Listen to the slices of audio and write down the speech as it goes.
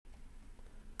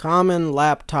Common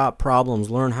laptop problems.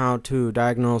 Learn how to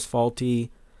diagnose faulty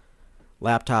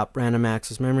laptop random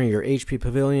access memory. Your HP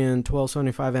Pavilion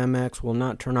 1275MX will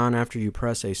not turn on after you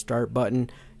press a start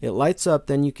button. It lights up,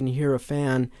 then you can hear a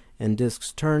fan and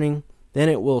disks turning. Then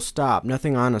it will stop.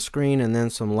 Nothing on a screen, and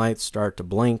then some lights start to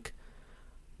blink.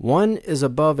 One is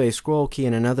above a scroll key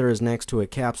and another is next to a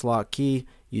caps lock key.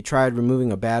 You tried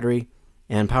removing a battery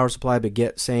and power supply but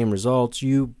get same results.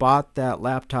 You bought that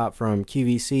laptop from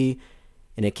QVC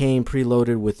and it came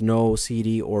preloaded with no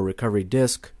CD or recovery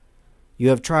disk. You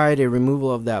have tried a removal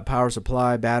of that power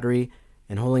supply battery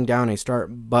and holding down a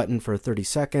start button for 30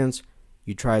 seconds.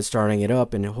 You tried starting it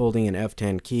up and holding an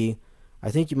F10 key. I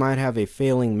think you might have a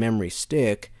failing memory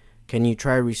stick. Can you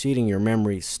try reseating your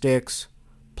memory sticks?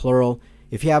 Plural.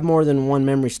 If you have more than one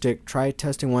memory stick, try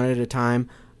testing one at a time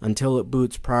until it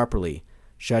boots properly.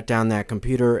 Shut down that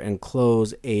computer and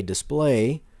close a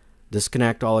display.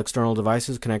 Disconnect all external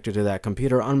devices connected to that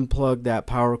computer. Unplug that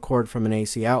power cord from an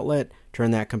AC outlet.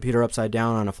 Turn that computer upside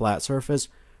down on a flat surface.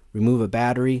 Remove a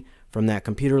battery from that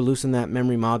computer. Loosen that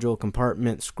memory module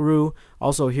compartment screw.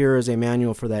 Also, here is a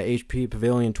manual for that HP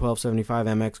Pavilion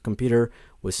 1275MX computer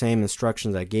with same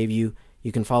instructions I gave you.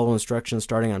 You can follow instructions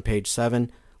starting on page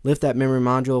 7. Lift that memory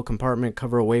module compartment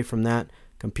cover away from that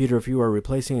computer. If you are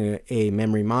replacing a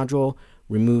memory module,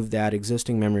 remove that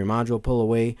existing memory module. Pull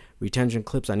away retention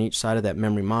clips on each side of that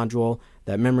memory module.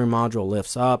 That memory module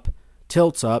lifts up,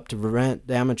 tilts up to prevent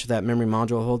damage to that memory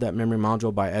module. Hold that memory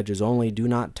module by edges only. Do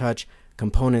not touch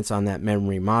components on that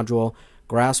memory module.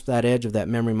 Grasp that edge of that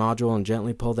memory module and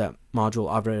gently pull that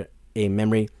module over a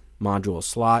memory module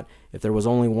slot. If there was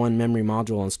only one memory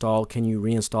module installed, can you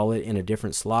reinstall it in a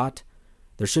different slot?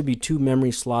 There should be 2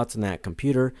 memory slots in that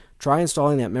computer. Try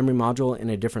installing that memory module in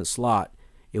a different slot.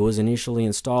 It was initially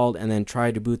installed, and then try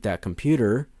to boot that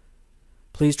computer.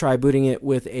 Please try booting it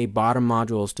with a bottom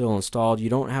module still installed. You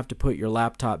don't have to put your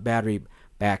laptop battery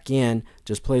back in.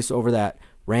 Just place over that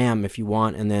RAM if you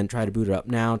want, and then try to boot it up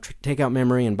now. Take out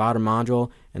memory in bottom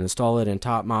module and install it in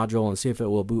top module and see if it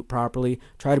will boot properly.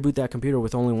 Try to boot that computer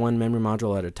with only one memory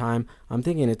module at a time. I'm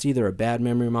thinking it's either a bad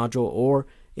memory module or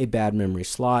a bad memory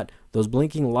slot. Those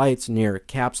blinking lights near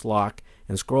caps lock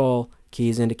and scroll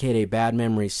keys indicate a bad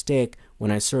memory stick.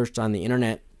 When I searched on the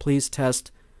internet, please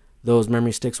test those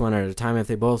memory sticks one at a time. If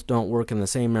they both don't work in the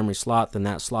same memory slot, then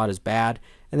that slot is bad.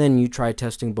 And then you try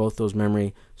testing both those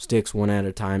memory sticks one at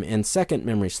a time in second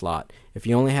memory slot. If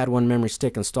you only had one memory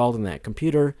stick installed in that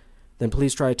computer, then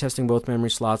please try testing both memory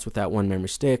slots with that one memory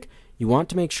stick. You want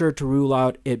to make sure to rule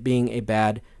out it being a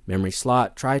bad memory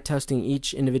slot. Try testing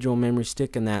each individual memory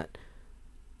stick in that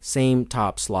same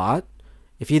top slot.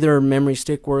 If either memory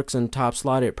stick works in top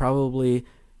slot, it probably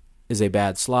is a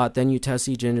bad slot. Then you test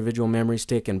each individual memory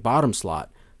stick in bottom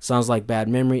slot. Sounds like bad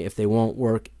memory if they won't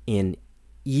work in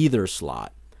either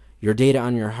slot. Your data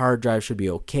on your hard drive should be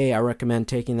okay. I recommend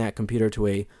taking that computer to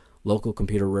a local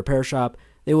computer repair shop.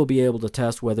 They will be able to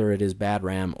test whether it is bad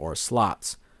RAM or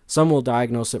slots. Some will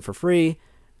diagnose it for free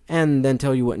and then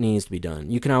tell you what needs to be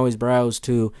done. You can always browse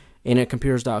to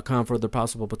anetcomputers.com for other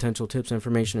possible potential tips,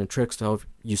 information, and tricks to help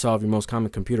you solve your most common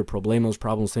computer problems.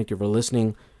 Thank you for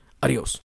listening. Adios.